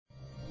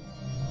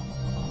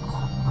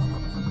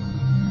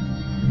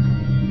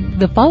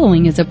The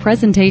following is a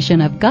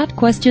presentation of Got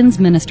Questions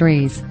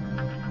Ministries.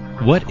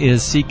 What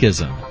is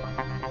Sikhism?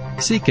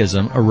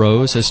 Sikhism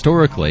arose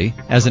historically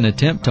as an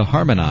attempt to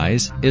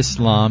harmonize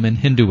Islam and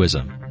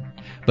Hinduism.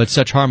 But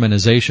such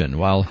harmonization,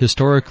 while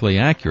historically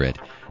accurate,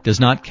 does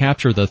not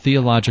capture the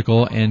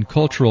theological and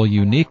cultural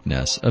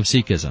uniqueness of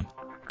Sikhism.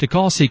 To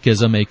call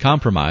Sikhism a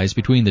compromise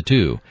between the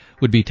two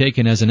would be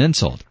taken as an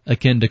insult,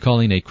 akin to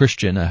calling a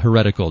Christian a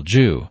heretical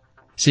Jew.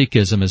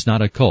 Sikhism is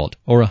not a cult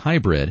or a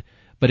hybrid,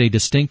 but a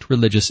distinct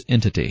religious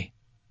entity.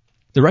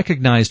 The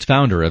recognized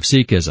founder of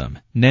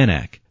Sikhism,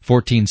 Nanak,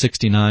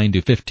 1469 to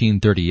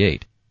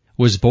 1538,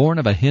 was born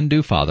of a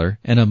Hindu father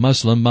and a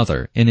Muslim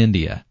mother in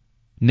India.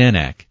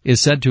 Nanak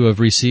is said to have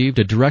received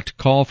a direct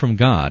call from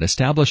God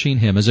establishing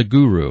him as a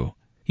guru.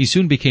 He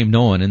soon became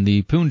known in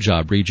the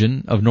Punjab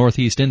region of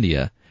northeast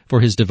India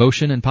for his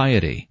devotion and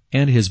piety,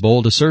 and his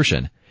bold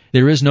assertion,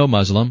 "There is no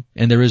Muslim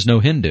and there is no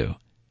Hindu."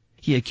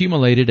 He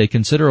accumulated a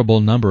considerable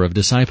number of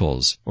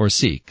disciples, or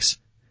Sikhs.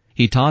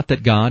 He taught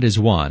that God is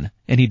one,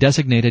 and he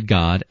designated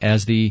God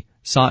as the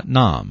Sat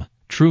Nam,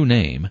 true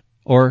name,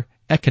 or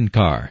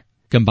Ekankar,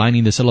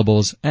 combining the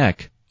syllables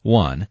Ek,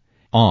 one,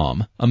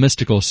 Om, a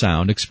mystical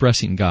sound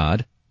expressing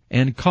God,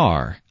 and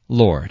Kar,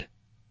 Lord.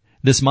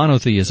 This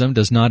monotheism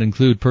does not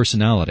include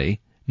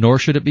personality, nor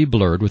should it be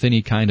blurred with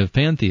any kind of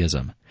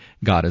pantheism.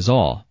 God is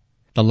all,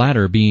 the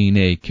latter being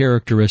a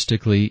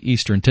characteristically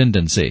Eastern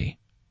tendency.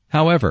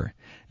 However,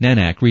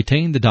 Nanak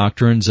retained the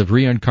doctrines of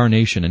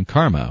reincarnation and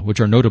karma, which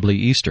are notably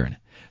Eastern,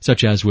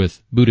 such as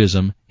with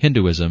Buddhism,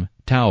 Hinduism,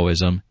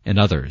 Taoism, and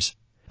others.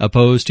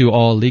 Opposed to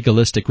all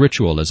legalistic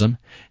ritualism,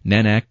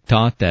 Nanak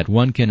taught that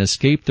one can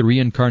escape the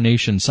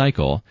reincarnation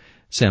cycle,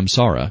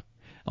 samsara,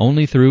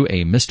 only through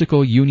a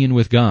mystical union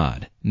with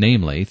God,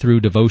 namely through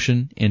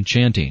devotion and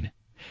chanting.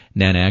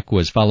 Nanak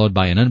was followed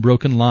by an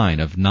unbroken line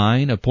of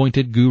 9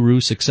 appointed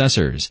guru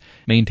successors,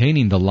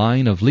 maintaining the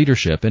line of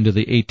leadership into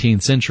the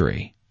 18th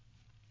century.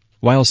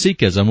 While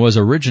Sikhism was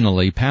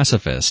originally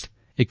pacifist,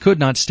 it could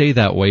not stay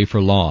that way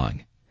for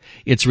long.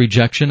 Its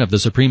rejection of the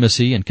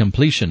supremacy and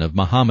completion of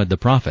Muhammad the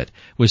Prophet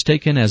was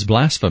taken as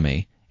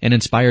blasphemy and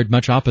inspired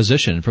much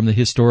opposition from the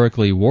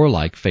historically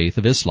warlike faith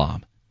of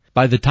Islam.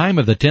 By the time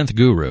of the 10th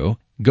Guru,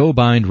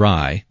 Gobind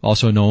Rai,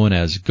 also known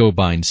as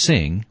Gobind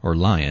Singh, or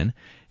Lion,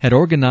 had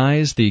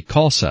organized the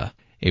Khalsa,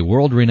 a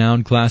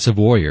world-renowned class of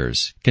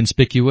warriors,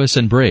 conspicuous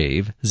and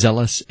brave,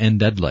 zealous and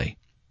deadly.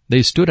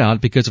 They stood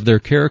out because of their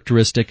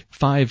characteristic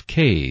 5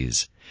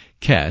 Ks: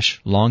 Kesh,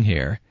 long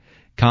hair;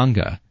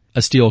 Kanga,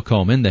 a steel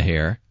comb in the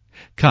hair;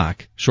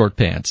 Kak, short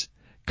pants;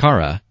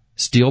 Kara,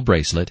 steel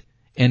bracelet;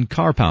 and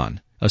Karpan,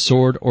 a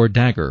sword or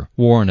dagger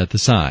worn at the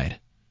side.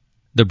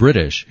 The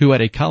British, who had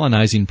a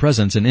colonizing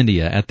presence in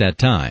India at that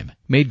time,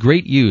 made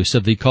great use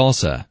of the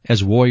Khalsa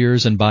as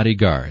warriors and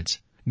bodyguards.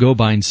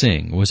 Gobind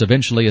Singh was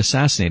eventually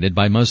assassinated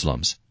by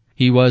Muslims.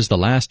 He was the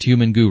last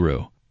human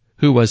guru.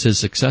 Who was his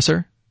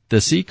successor? The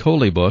Sikh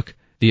holy book,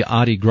 the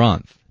Adi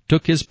Granth,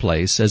 took his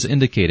place as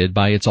indicated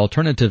by its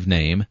alternative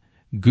name,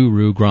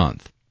 Guru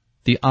Granth.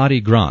 The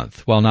Adi Granth,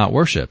 while not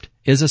worshipped,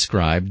 is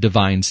ascribed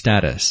divine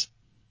status.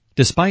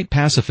 Despite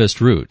pacifist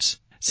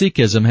roots,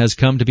 Sikhism has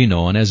come to be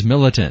known as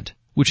militant,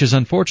 which is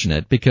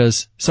unfortunate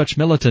because such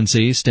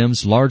militancy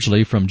stems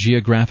largely from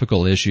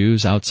geographical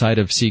issues outside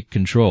of Sikh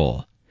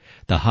control.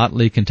 The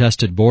hotly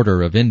contested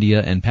border of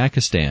India and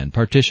Pakistan,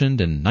 partitioned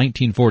in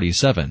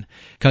 1947,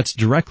 cuts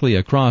directly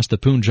across the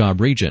Punjab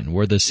region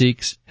where the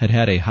Sikhs had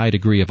had a high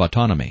degree of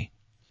autonomy.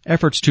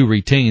 Efforts to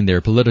retain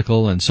their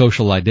political and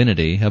social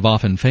identity have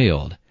often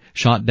failed,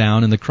 shot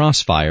down in the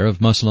crossfire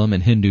of Muslim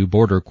and Hindu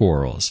border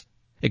quarrels.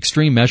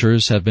 Extreme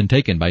measures have been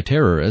taken by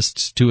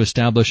terrorists to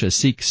establish a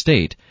Sikh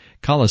state,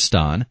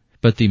 Khalistan,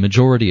 but the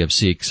majority of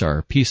Sikhs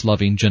are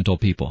peace-loving, gentle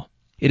people.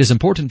 It is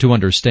important to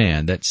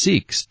understand that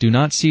Sikhs do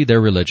not see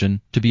their religion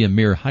to be a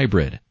mere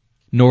hybrid,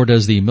 nor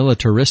does the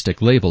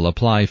militaristic label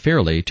apply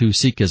fairly to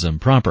Sikhism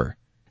proper.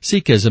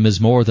 Sikhism is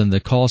more than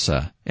the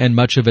Khalsa, and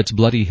much of its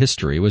bloody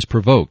history was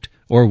provoked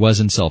or was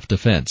in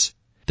self-defense.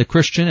 The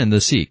Christian and the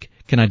Sikh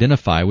can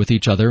identify with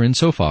each other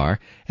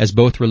insofar as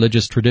both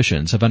religious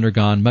traditions have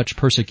undergone much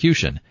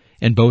persecution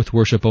and both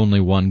worship only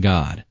one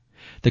God.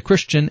 The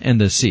Christian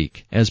and the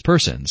Sikh, as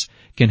persons,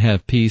 can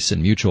have peace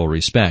and mutual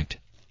respect.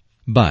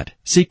 But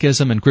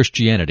Sikhism and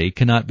Christianity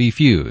cannot be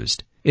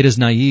fused. It is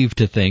naive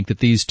to think that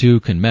these two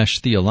can mesh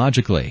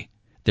theologically.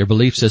 Their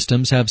belief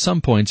systems have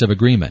some points of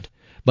agreement,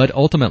 but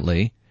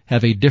ultimately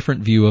have a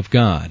different view of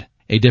God,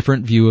 a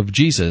different view of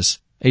Jesus,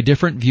 a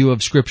different view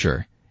of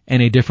Scripture,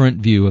 and a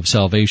different view of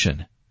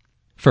salvation.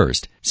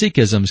 First,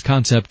 Sikhism's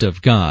concept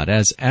of God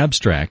as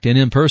abstract and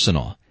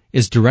impersonal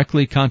is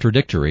directly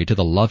contradictory to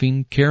the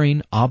loving,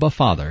 caring Abba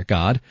Father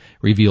God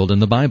revealed in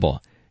the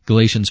Bible,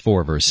 Galatians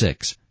 4 verse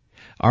 6.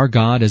 Our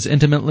God is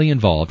intimately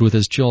involved with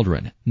His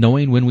children,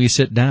 knowing when we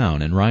sit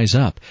down and rise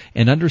up,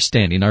 and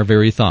understanding our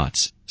very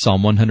thoughts.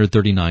 Psalm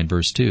 139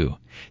 verse 2.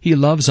 He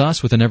loves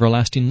us with an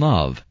everlasting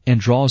love,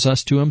 and draws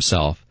us to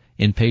Himself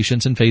in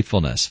patience and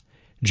faithfulness.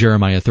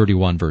 Jeremiah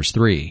 31 verse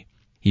 3.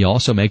 He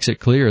also makes it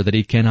clear that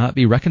He cannot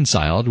be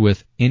reconciled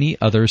with any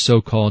other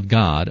so-called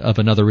God of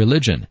another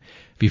religion.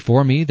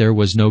 Before me there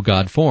was no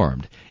God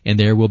formed, and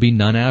there will be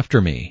none after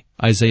me.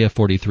 Isaiah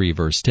 43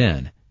 verse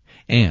 10.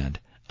 And,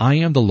 I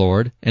am the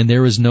Lord, and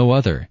there is no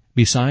other.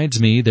 Besides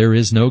me there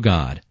is no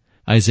God.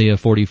 Isaiah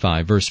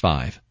 45 verse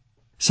 5.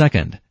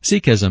 Second,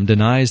 Sikhism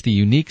denies the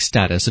unique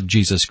status of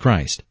Jesus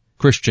Christ.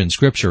 Christian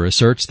scripture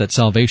asserts that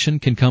salvation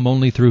can come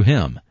only through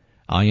Him.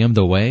 I am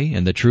the way,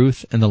 and the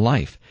truth, and the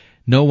life.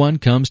 No one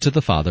comes to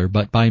the Father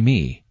but by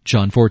me.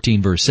 John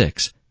 14 verse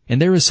 6.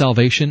 And there is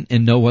salvation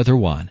in no other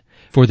one.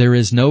 For there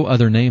is no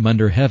other name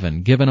under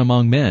heaven given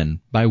among men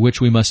by which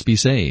we must be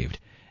saved.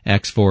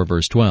 Acts 4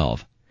 verse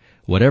 12.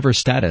 Whatever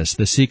status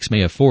the Sikhs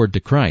may afford to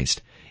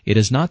Christ, it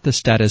is not the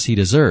status He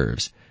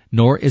deserves,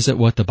 nor is it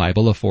what the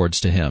Bible affords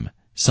to Him,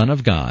 Son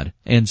of God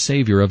and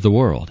Savior of the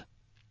world.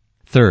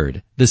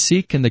 Third, the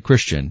Sikh and the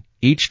Christian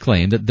each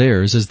claim that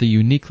theirs is the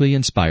uniquely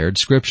inspired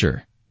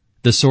Scripture.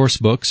 The source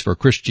books for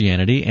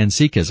Christianity and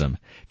Sikhism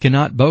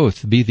cannot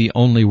both be the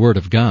only Word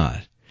of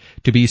God.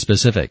 To be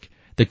specific,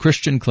 the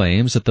Christian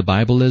claims that the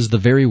Bible is the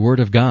very Word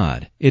of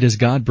God. It is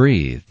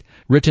God-breathed,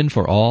 written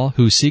for all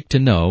who seek to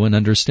know and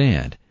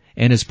understand,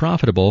 and is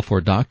profitable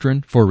for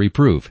doctrine, for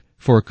reproof,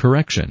 for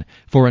correction,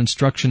 for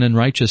instruction in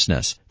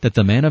righteousness, that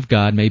the man of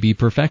God may be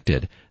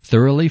perfected,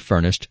 thoroughly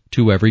furnished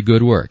to every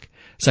good work.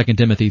 2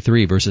 Timothy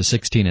 3 verses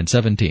 16 and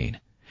 17.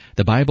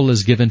 The Bible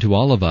is given to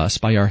all of us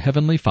by our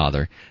Heavenly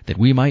Father that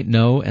we might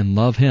know and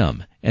love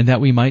Him, and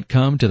that we might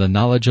come to the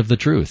knowledge of the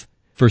truth.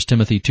 1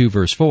 Timothy 2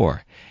 verse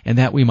 4. And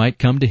that we might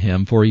come to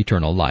Him for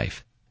eternal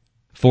life.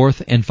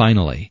 Fourth and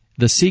finally,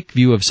 the Sikh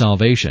view of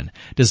salvation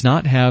does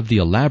not have the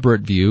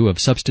elaborate view of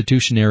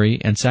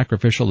substitutionary and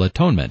sacrificial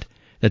atonement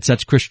that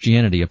sets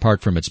Christianity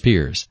apart from its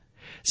peers.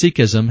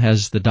 Sikhism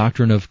has the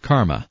doctrine of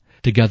karma,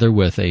 together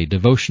with a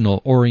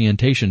devotional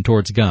orientation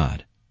towards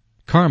God.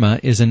 Karma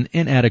is an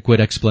inadequate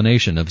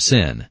explanation of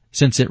sin,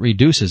 since it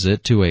reduces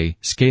it to a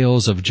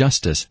scales of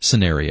justice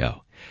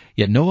scenario.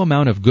 Yet no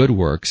amount of good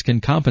works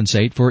can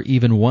compensate for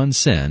even one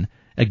sin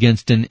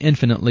against an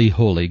infinitely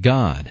holy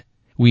God.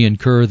 We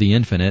incur the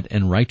infinite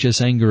and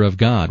righteous anger of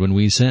God when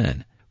we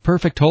sin.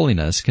 Perfect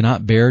holiness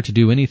cannot bear to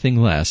do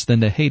anything less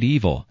than to hate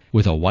evil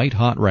with a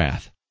white-hot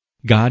wrath.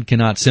 God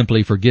cannot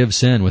simply forgive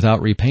sin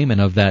without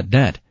repayment of that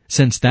debt,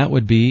 since that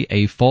would be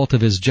a fault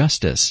of His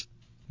justice.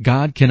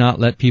 God cannot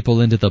let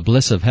people into the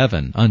bliss of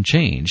heaven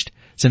unchanged,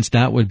 since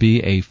that would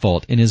be a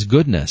fault in His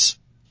goodness.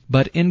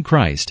 But in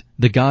Christ,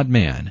 the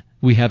God-man,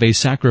 we have a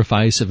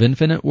sacrifice of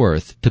infinite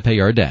worth to pay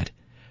our debt.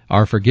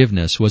 Our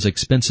forgiveness was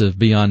expensive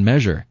beyond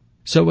measure,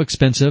 so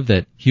expensive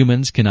that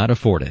humans cannot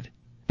afford it.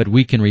 But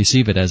we can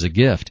receive it as a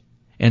gift,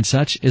 and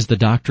such is the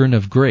doctrine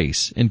of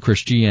grace in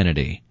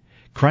Christianity.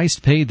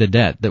 Christ paid the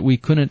debt that we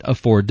couldn't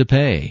afford to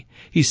pay.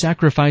 He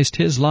sacrificed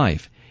His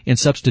life in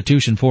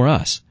substitution for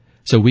us,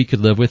 so we could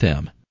live with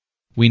Him.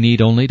 We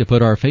need only to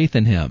put our faith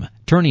in Him,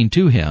 turning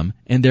to Him,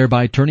 and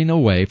thereby turning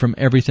away from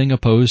everything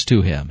opposed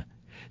to Him.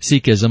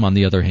 Sikhism, on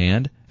the other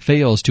hand,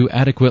 fails to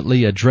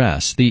adequately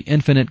address the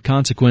infinite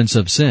consequence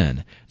of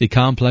sin, the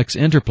complex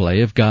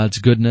interplay of God's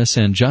goodness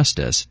and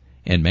justice,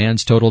 and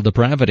man's total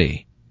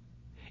depravity.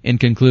 In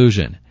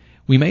conclusion,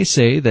 we may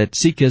say that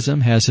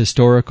Sikhism has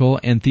historical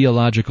and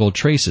theological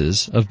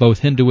traces of both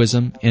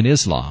Hinduism and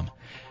Islam,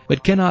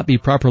 but cannot be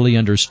properly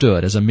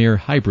understood as a mere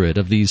hybrid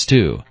of these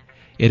two.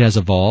 It has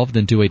evolved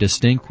into a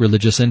distinct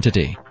religious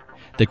entity.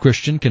 The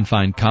Christian can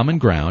find common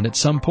ground at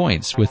some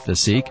points with the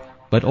Sikh,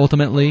 but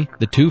ultimately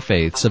the two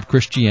faiths of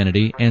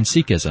Christianity and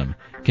Sikhism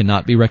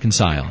cannot be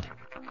reconciled.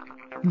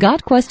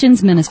 Got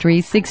Questions Ministry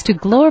seeks to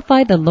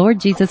glorify the Lord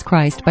Jesus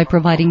Christ by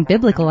providing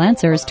biblical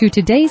answers to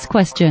today's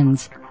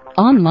questions.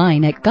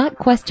 Online at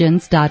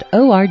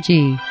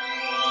gotquestions.org.